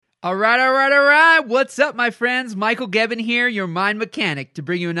All right. What's up, my friends? Michael Gebbin here, your mind mechanic, to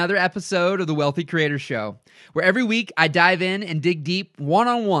bring you another episode of the Wealthy Creator Show, where every week I dive in and dig deep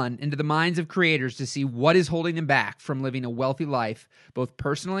one-on-one into the minds of creators to see what is holding them back from living a wealthy life, both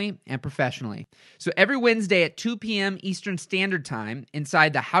personally and professionally. So every Wednesday at 2 p.m. Eastern Standard Time,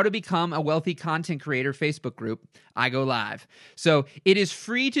 inside the How to Become a Wealthy Content Creator Facebook group, I go live. So it is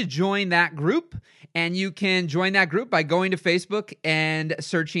free to join that group, and you can join that group by going to Facebook and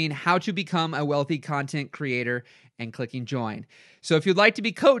searching How to Become a Wealthy Content Creator and clicking join. So if you'd like to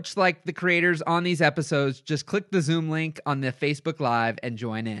be coached like the creators on these episodes, just click the Zoom link on the Facebook Live and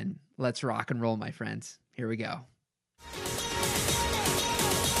join in. Let's rock and roll, my friends. Here we go.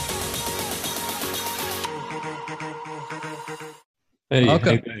 Hey,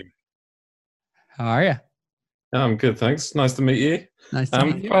 Welcome. hey. How are you? I'm good, thanks. Nice to meet you. Nice to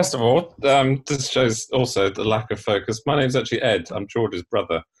meet you. First of all, this shows also the lack of focus. My name's actually Ed. I'm George's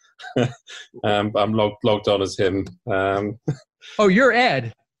brother. I'm logged on as him. Oh, you're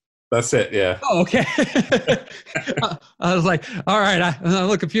Ed. That's it, yeah. Oh, okay. I was like, all right. I'm a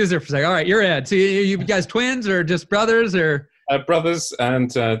little confused there for a second. All right, you're Ed. So you guys twins or just brothers or? Brothers, and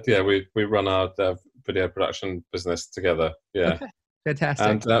we run our video production business together. Yeah. Okay. Fantastic.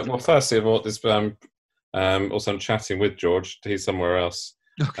 And well, firstly of all, also I'm chatting with George. He's somewhere else.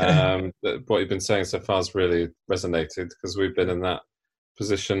 Okay. What you've been saying so far has really resonated because we've been in that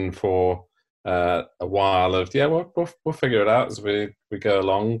position for a while of we'll figure it out as we go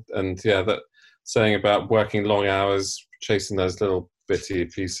along, and that saying about working long hours, chasing those little bitty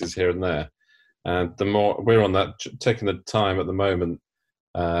pieces here and there, and the more we're on that, taking the time at the moment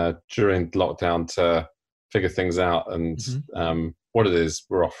during lockdown to figure things out and what it is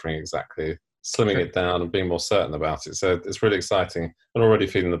we're offering exactly, slimming it down and being more certain about it. So it's really exciting and already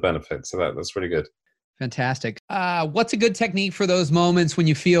feeling the benefits. So that's really good. Fantastic. What's a good technique for those moments when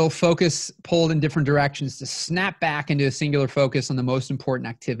you feel focus pulled in different directions to snap back into a singular focus on the most important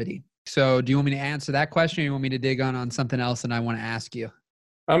activity? So do you want me to answer that question or you want me to dig on something else that I want to ask you?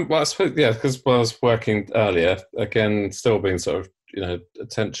 Well, I suppose, because I was working earlier, again, still being sort of,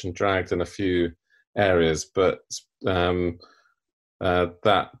 attention dragged in a few areas, but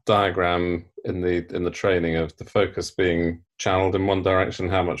that diagram in the training of the focus being channeled in one direction,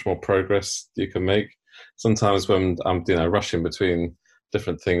 how much more progress you can make. Sometimes when I'm rushing between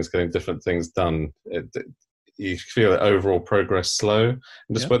different things, getting different things done, you feel the overall progress slow. And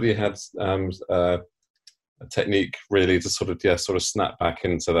just whether you had a technique really to sort of snap back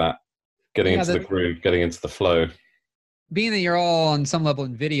into that, getting into the groove, getting into the flow. Being that you're all on some level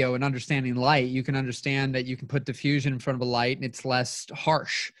in video and understanding light, you can understand that you can put diffusion in front of a light and it's less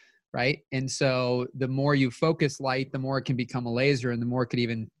harsh, right? And so the more you focus light, the more it can become a laser and the more it could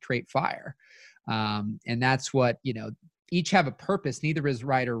even create fire. And that's what, each have a purpose. Neither is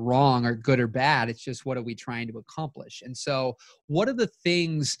right or wrong or good or bad. It's just, what are we trying to accomplish? And so what are the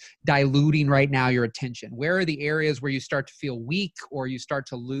things diluting right now your attention? Where are the areas where you start to feel weak or you start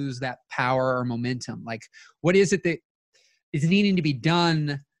to lose that power or momentum? Like, what is it that is needing to be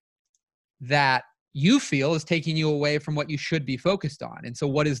done that you feel is taking you away from what you should be focused on? And so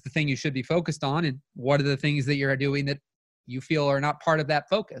what is the thing you should be focused on? And what are the things that you're doing that you feel are not part of that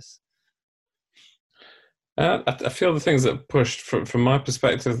focus? I feel the things that pushed, from my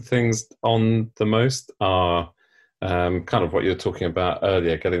perspective, the things on the most are kind of what you were talking about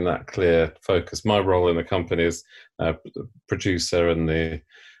earlier, getting that clear focus. My role in the company is producer and the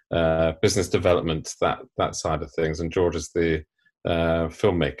business development, that side of things, and George is the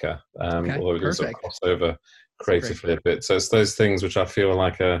filmmaker, although we do sort of cross over creatively a bit. So it's those things which I feel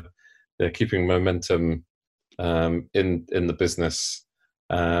like are keeping momentum in the business.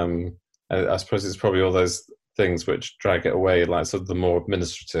 I suppose it's probably all those things which drag it away, like sort of the more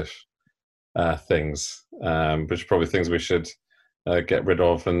administrative things, which are probably things we should get rid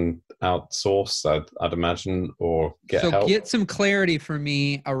of and outsource, I'd imagine, or get help. So get some clarity for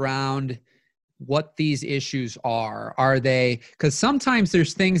me around what these issues are. Are they, because sometimes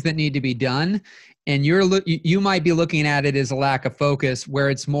there's things that need to be done and you might be looking at it as a lack of focus, where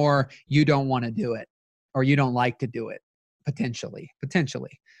it's more you don't want to do it or you don't like to do it, potentially.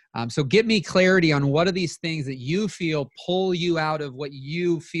 So give me clarity on what are these things that you feel pull you out of what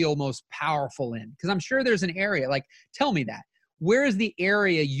you feel most powerful in? Because I'm sure there's an area, like, tell me that. Where is the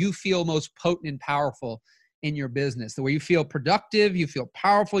area you feel most potent and powerful in your business? Where you feel productive, you feel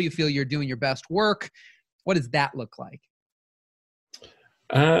powerful, you feel you're doing your best work. What does that look like?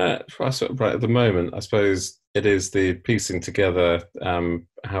 Right at the moment, I suppose it is the piecing together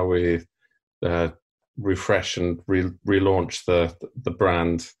how we refresh and relaunch the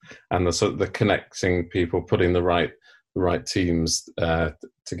brand, and the sort of the connecting people, putting the right the right teams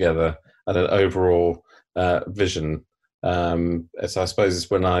together, and an overall vision. So I suppose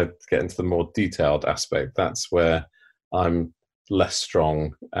it's when I get into the more detailed aspect, that's where I'm less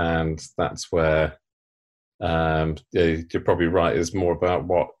strong, and that's where you're probably right, is more about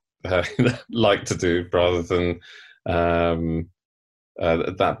what I like to do rather than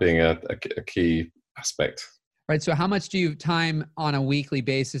that being a key aspect. Right. So how much do you time on a weekly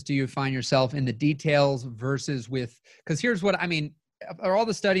basis do you find yourself in the details versus with, because here's what I mean, all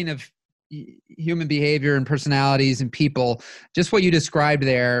the studying of human behavior and personalities and people, just what you described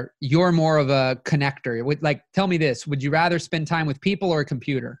there, you're more of a connector. Like, tell me this, would you rather spend time with people or a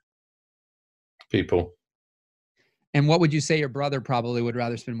computer? People. And what would you say your brother probably would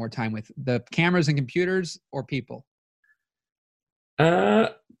rather spend more time with, the cameras and computers or people?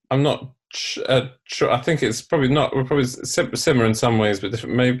 I'm not sure. I think it's probably not. We're probably similar in some ways, but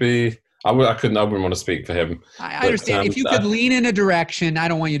different. Maybe I wouldn't want to speak for him. I understand. If you could lean in a direction, I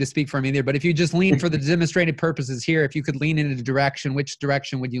don't want you to speak for him either, but if you just lean for the demonstrated purposes here, if you could lean in a direction, which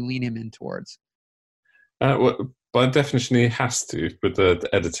direction would you lean him in towards? Well, by definition, he has to with the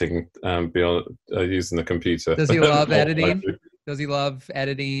editing beyond using the computer. Does he love editing? Does he love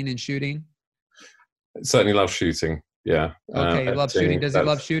editing and shooting? Certainly loves shooting. Yeah. Okay, he loves shooting. Does he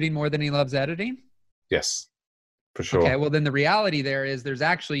love shooting more than he loves editing? Yes, for sure. Okay, well then the reality there is there's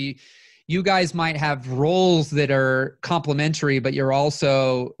actually, you guys might have roles that are complementary, but you're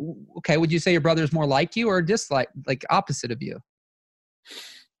also, okay, would you say your brother's more like you or dislike, like opposite of you?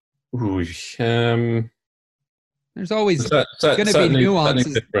 Ooh, there's always going to be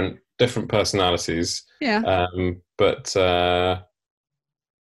nuances. Different personalities. Yeah. But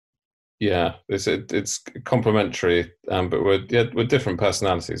yeah, it's complementary, but we're different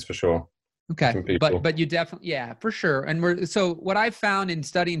personalities for sure. Okay, but you definitely, yeah, for sure. And so what I've found in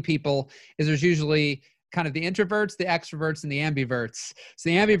studying people is there's usually kind of the introverts, the extroverts, and the ambiverts. So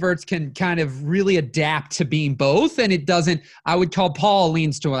the ambiverts can kind of really adapt to being both, and it doesn't, I would call Paul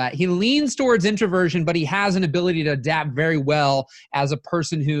leans toward that. He leans towards introversion, but he has an ability to adapt very well as a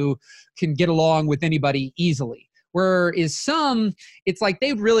person who can get along with anybody easily. Whereas some, it's like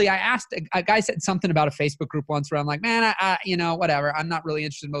I asked, a guy said something about a Facebook group once where I'm like, man, I whatever. I'm not really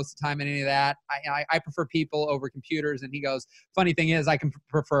interested most of the time in any of that. I prefer people over computers. And he goes, funny thing is I can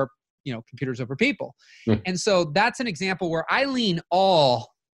prefer, computers over people. And so that's an example where I lean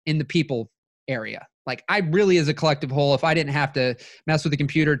all in the people area. Like I really, as a collective whole, if I didn't have to mess with the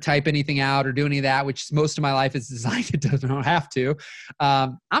computer, type anything out or do any of that, which most of my life is designed, it doesn't have to,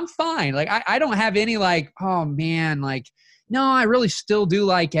 I'm fine. Like I don't have any like, oh man, like, no, I really still do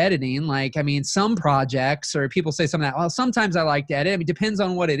like editing. Like, I mean, some projects or people say something that, well, sometimes I like to edit. I mean, it depends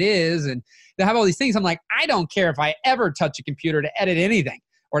on what it is. And they have all these things. I'm like, I don't care if I ever touch a computer to edit anything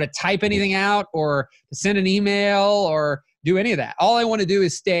or to type anything out or to send an email or do any of that. All I want to do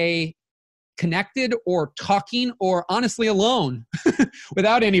is stay connected or talking or honestly alone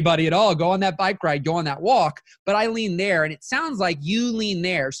without anybody at all. Go on that bike ride, go on that walk, but I lean there. And it sounds like you lean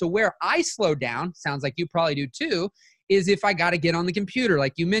there. So where I slow down, sounds like you probably do too, is if I got to get on the computer,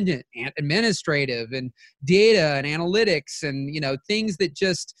 like you mentioned, administrative and data and analytics and, things that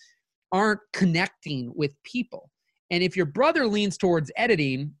just aren't connecting with people. And if your brother leans towards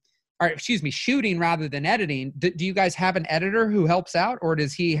shooting rather than editing, do you guys have an editor who helps out or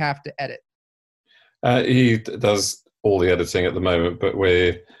does he have to edit? He does all the editing at the moment, but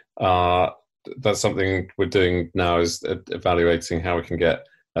that's something we're doing now is evaluating how we can get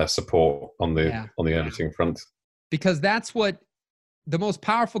support on the editing front. Because that's what the most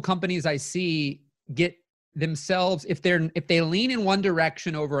powerful companies I see get themselves, if they lean in one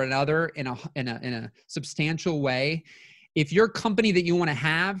direction over another in a substantial way. If your company that you want to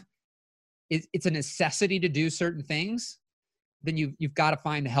have, it's a necessity to do certain things, then you've got to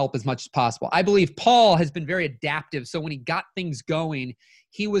find help as much as possible. I believe Paul has been very adaptive. So when he got things going,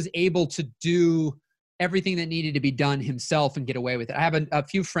 he was able to do everything that needed to be done himself and get away with it. I have a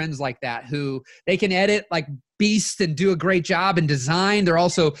few friends like that who they can edit like beasts and do a great job in design. They're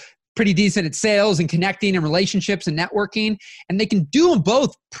also pretty decent at sales and connecting and relationships and networking. And they can do them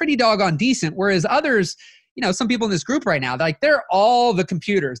both pretty doggone decent. Whereas others, some people in this group right now, they're all the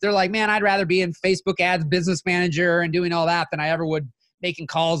computers. They're like, man, I'd rather be in Facebook ads, business manager and doing all that than I ever would making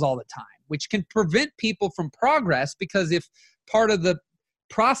calls all the time, which can prevent people from progress because if part of the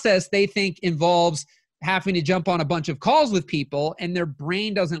process they think involves having to jump on a bunch of calls with people and their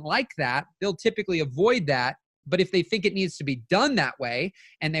brain doesn't like that, they'll typically avoid that. But if they think it needs to be done that way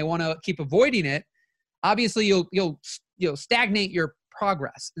and they want to keep avoiding it, obviously you'll stagnate your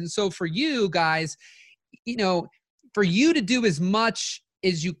progress. And so for you guys, for you to do as much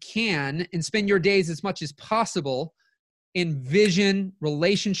as you can and spend your days as much as possible envision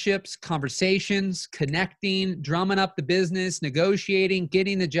relationships, conversations, connecting, drumming up the business, negotiating,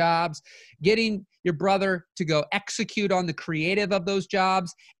 getting the jobs, getting your brother to go execute on the creative of those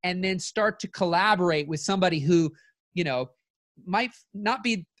jobs, and then start to collaborate with somebody who, you know, might not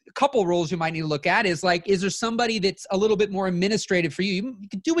be. A couple roles you might need to look at is like, is there somebody that's a little bit more administrative for you? You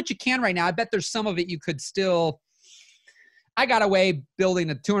can do what you can right now. I bet there's some of it you could still. I got away building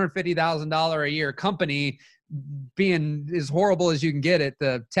a $250,000 a year company, being as horrible as you can get at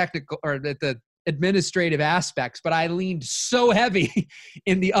the technical or at the administrative aspects, but I leaned so heavy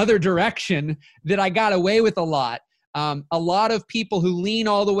in the other direction that I got away with a lot. A lot of people who lean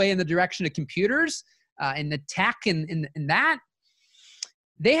all the way in the direction of computers and the tech and that,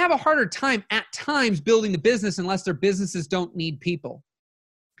 they have a harder time at times building the business unless their businesses don't need people.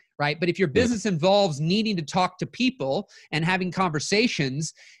 Right? But if your business involves needing to talk to people and having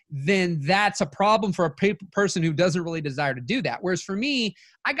conversations, then that's a problem for a person who doesn't really desire to do that. Whereas for me,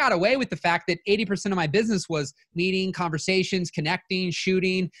 I got away with the fact that 80% of my business was meeting, conversations, connecting,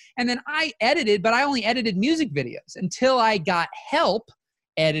 shooting. And then I edited, but I only edited music videos until I got help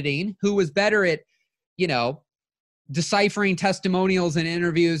editing who was better at, you know, deciphering testimonials and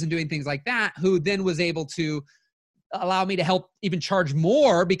interviews and doing things like that, who then was able to allow me to help even charge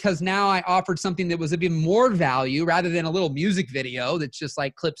more because now I offered something that was even more value rather than a little music video that's just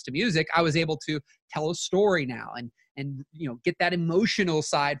like clips to music. I was able to tell a story now and you know, get that emotional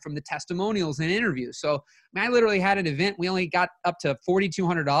side from the testimonials and interviews. So I mean, I literally had an event we only got up to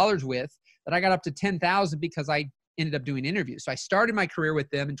 $4,200 with that I got up to $10,000 because I ended up doing interviews. So I started my career with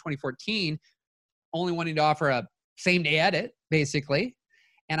them in 2014, only wanting to offer a same day edit basically.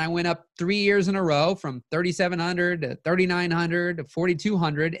 And I went up 3 years in a row from 3,700 to 3,900 to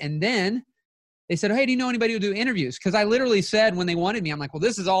 4,200. And then they said, hey, do you know anybody who'll do interviews? Because I literally said when they wanted me, I'm like, well,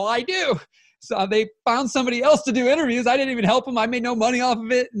 this is all I do. So they found somebody else to do interviews. I didn't even help them. I made no money off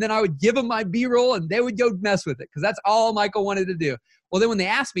of it. And then I would give them my B-roll and they would go mess with it because that's all Michael wanted to do. Well, then when they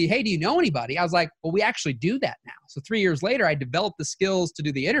asked me, hey, do you know anybody? I was like, well, we actually do that now. So 3 years later, I developed the skills to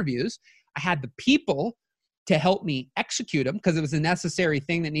do the interviews. I had the people to help me execute them because it was a necessary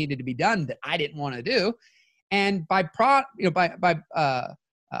thing that needed to be done that I didn't want to do. And by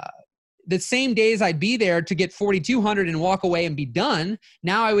the same days I'd be there to get 4,200 and walk away and be done.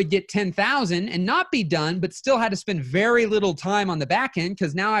 Now I would get 10,000 and not be done, but still had to spend very little time on the back end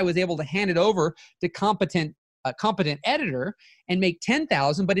because now I was able to hand it over to a competent editor and make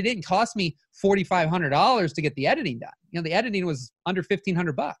 10,000, but it didn't cost me $4,500 to get the editing done. You know, the editing was under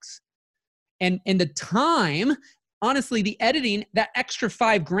 $1,500. And the time, honestly, the editing, that extra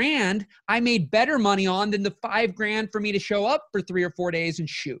 $5,000, I made better money on than the $5,000 for me to show up for 3 or 4 days and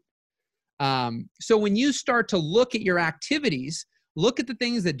shoot. So when you start to look at your activities, look at the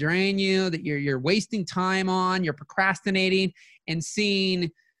things that drain you, that you're wasting time on, you're procrastinating, and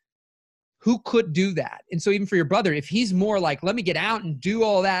seeing who could do that. And so even for your brother, if he's more like, let me get out and do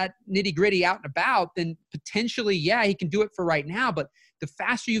all that nitty gritty out and about, then potentially, yeah, he can do it for right now. But the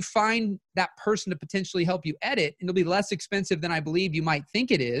faster you find that person to potentially help you edit, and it'll be less expensive than I believe you might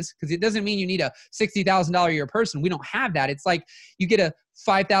think it is, because it doesn't mean you need a $60,000 a year person. We don't have that. It's like you get a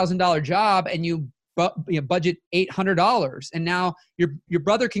 $5,000 job and you budget $800, and now your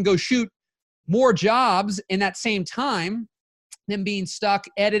brother can go shoot more jobs in that same time than being stuck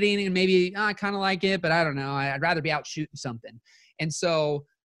editing and maybe I kind of like it, but I don't know. I'd rather be out shooting something. And so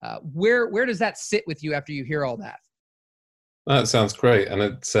where does that sit with you after you hear all that? That sounds great, and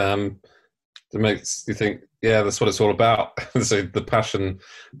it makes you think, yeah, that's what it's all about. So the passion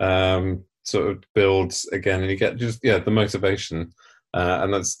sort of builds again, and you get just the motivation,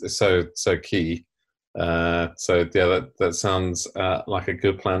 and that's so key. So yeah, that sounds like a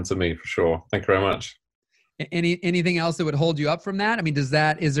good plan to me for sure. Thank you very much. Anything else that would hold you up from that? I mean, is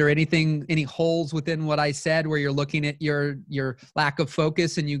there any holes within what I said where you're looking at your lack of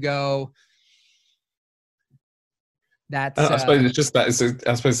focus and you go, that's I suppose it's just that it's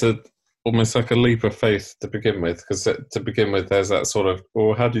almost like a leap of faith to begin with, because to begin with there's that sort of,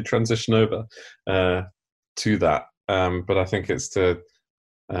 well, how do you transition over to that? But I think it's to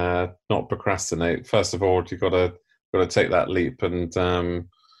not procrastinate. First of all, you've got to take that leap, and and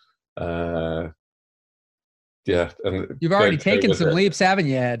you've already taken some leaps, haven't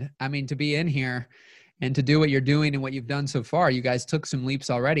you, Ed? I mean, to be in here and to do what you're doing and what you've done so far, you guys took some leaps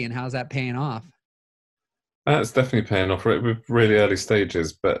already, and how's that paying off? It's definitely paying off with really early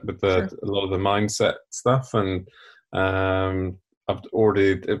stages, but with a lot of the mindset stuff, and I've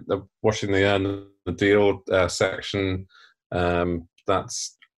already watching the earn the deal section.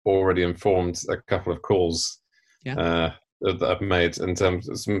 That's already informed a couple of calls that I've made, and some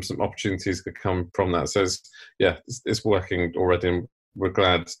opportunities could come from that. So it's working already, and we're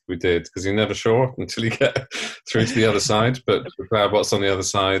glad we did, because you're never sure until you get through to the other side. But we're glad what's on the other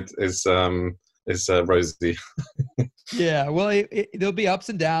side is rosy. Yeah, well, there'll be ups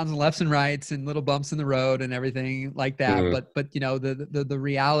and downs and lefts and rights and little bumps in the road and everything like that. But you know, the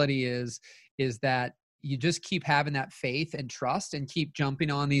reality is that you just keep having that faith and trust and keep jumping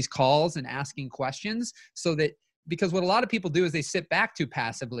on these calls and asking questions, so that, because what a lot of people do is they sit back too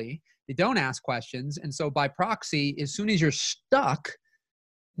passively. They don't ask questions. And so by proxy, as soon as you're stuck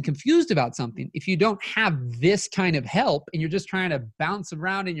and confused about something, if you don't have this kind of help and you're just trying to bounce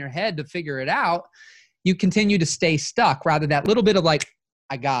around in your head to figure it out, you continue to stay stuck, rather that little bit of like,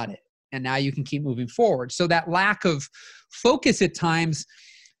 I got it. And now you can keep moving forward. So that lack of focus at times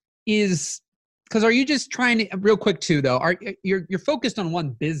is because, are you just trying to, real quick too though, you're focused on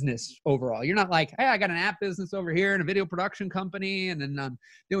one business overall? You're not like, hey, I got an app business over here and a video production company, and then I'm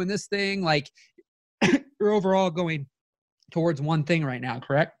doing this thing. Like, you're overall going towards one thing right now,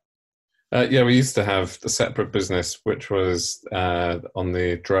 correct? Yeah, we used to have a separate business, which was on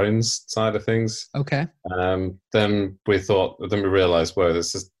the drones side of things. Okay. Then we realized, whoa,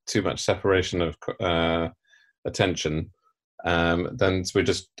 this is too much separation of attention. Then we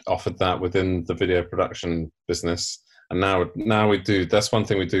just offered that within the video production business. And now we do, that's one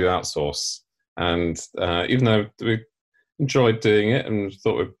thing we do outsource. And even though we enjoyed doing it and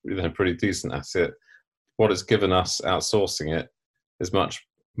thought we're pretty decent at it, what it's given us outsourcing it is much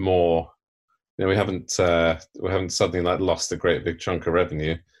more. We haven't suddenly like lost a great big chunk of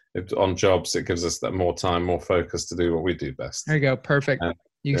revenue. On jobs, it gives us that more time, more focus to do what we do best. There you go. Perfect.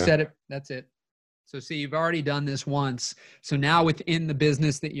 You said it. That's it. So see, you've already done this once. So now within the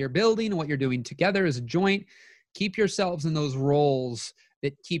business that you're building, what you're doing together as a joint, keep yourselves in those roles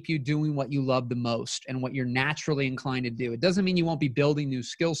that keep you doing what you love the most and what you're naturally inclined to do. It doesn't mean you won't be building new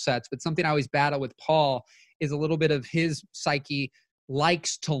skill sets, but something I always battle with Paul is a little bit of his psyche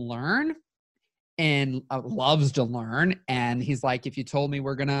likes to learn and loves to learn. And he's like, if you told me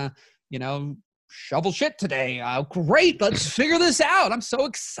we're going to, shovel shit today, great, let's figure this out. I'm so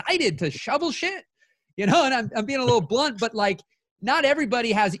excited to shovel shit, and I'm being a little blunt, but like, not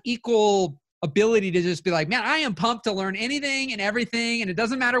everybody has equal ability to just be like, man, I am pumped to learn anything and everything. And it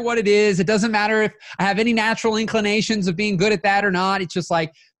doesn't matter what it is. It doesn't matter if I have any natural inclinations of being good at that or not. It's just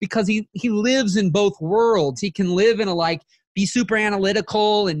like, because he lives in both worlds. He can live in a be super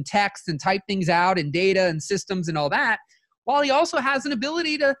analytical and text and type things out and data and systems and all that, while he also has an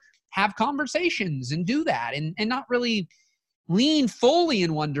ability to have conversations and do that and not really lean fully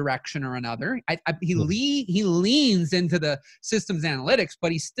in one direction or another. He leans into the systems analytics,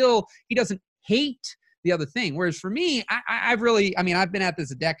 but he doesn't hate the other thing. Whereas for me, I've been at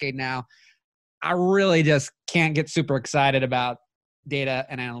this a decade now. I really just can't get super excited about data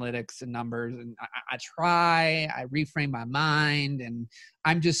and analytics and numbers. And I reframe my mind, and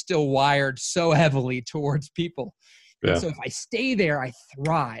I'm just still wired so heavily towards people. Yeah. And so if I stay there, I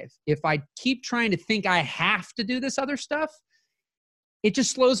thrive. If I keep trying to think I have to do this other stuff, it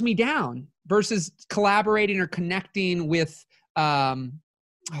just slows me down versus collaborating or connecting with, I'm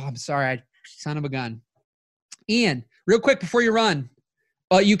sorry, son of a gun. Ian, real quick before you run.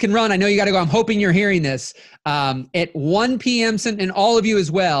 You can run. I know you got to go. I'm hoping you're hearing this at 1 p.m. and all of you as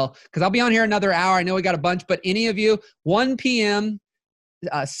well, because I'll be on here another hour. I know we got a bunch, but any of you, 1 p.m.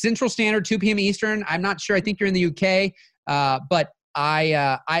 Central Standard, 2 p.m. Eastern. I'm not sure. I think you're in the UK, but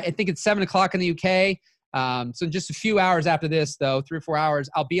I think it's 7 o'clock in the UK. So just a few hours after this, though, 3 or 4 hours,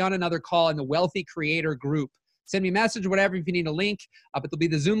 I'll be on another call in the Wealthy Creator Group. Send me a message or whatever if you need a link, but there'll be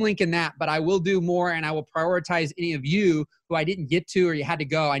the Zoom link in that. But I will do more, and I will prioritize any of you who I didn't get to or you had to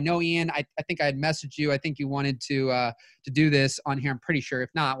go. I know, Ian, I think I had messaged you. I think you wanted to do this on here. I'm pretty sure. If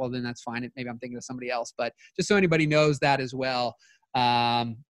not, well, then that's fine. Maybe I'm thinking of somebody else. But just so anybody knows that as well.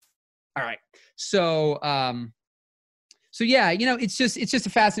 All right. So yeah, it's just a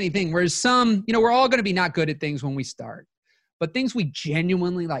fascinating thing. Whereas some, we're all going to be not good at things when we start, but things we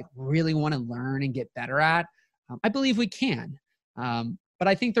genuinely really want to learn and get better at, I believe we can. But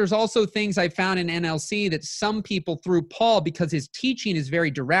I think there's also things I found in NLC that some people, through Paul, because his teaching is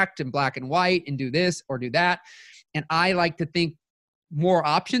very direct and black and white and do this or do that. And I like to think more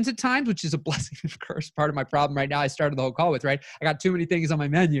options at times, which is a blessing and curse. Part of my problem right now, I started the whole call with, right? I got too many things on my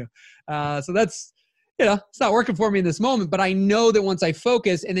menu. So that's, it's not working for me in this moment, but I know that once I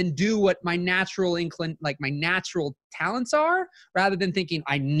focus and then do what my natural my natural talents are, rather than thinking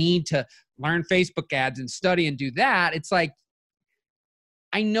I need to learn Facebook ads and study and do that, it's like,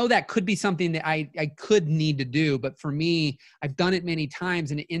 I know that could be something that I could need to do, but for me, I've done it many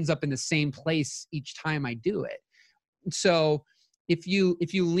times and it ends up in the same place each time I do it. So if you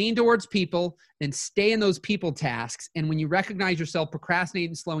lean towards people and stay in those people tasks, and when you recognize yourself procrastinating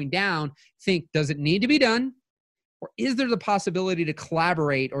and slowing down, think, does it need to be done? Or is there the possibility to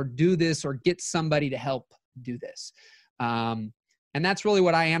collaborate or do this or get somebody to help do this? And that's really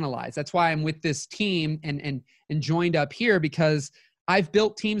what I analyze. That's why I'm with this team and joined up here, because I've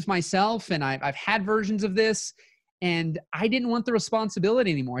built teams myself and I've had versions of this, and I didn't want the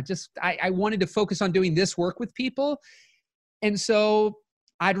responsibility anymore. I wanted to focus on doing this work with people. And so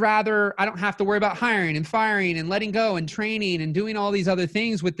I don't have to worry about hiring and firing and letting go and training and doing all these other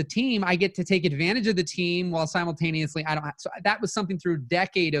things with the team. I get to take advantage of the team while simultaneously so that was something through a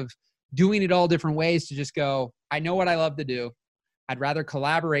decade of doing it all different ways to just go, I know what I love to do. I'd rather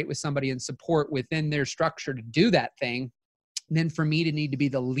collaborate with somebody and support within their structure to do that thing than for me to need to be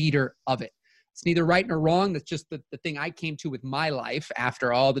the leader of it. It's neither right nor wrong. That's just the thing I came to with my life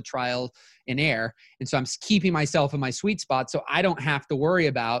after all the trial and error. And so I'm keeping myself in my sweet spot so I don't have to worry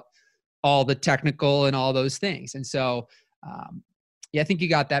about all the technical and all those things. And so, yeah, I think you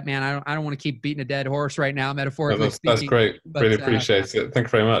got that, man. I don't want to keep beating a dead horse right now, metaphorically speaking. That's great. Really appreciate it. Thank you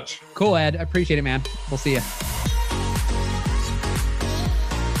very much. Cool, Ed. I appreciate it, man. We'll see you.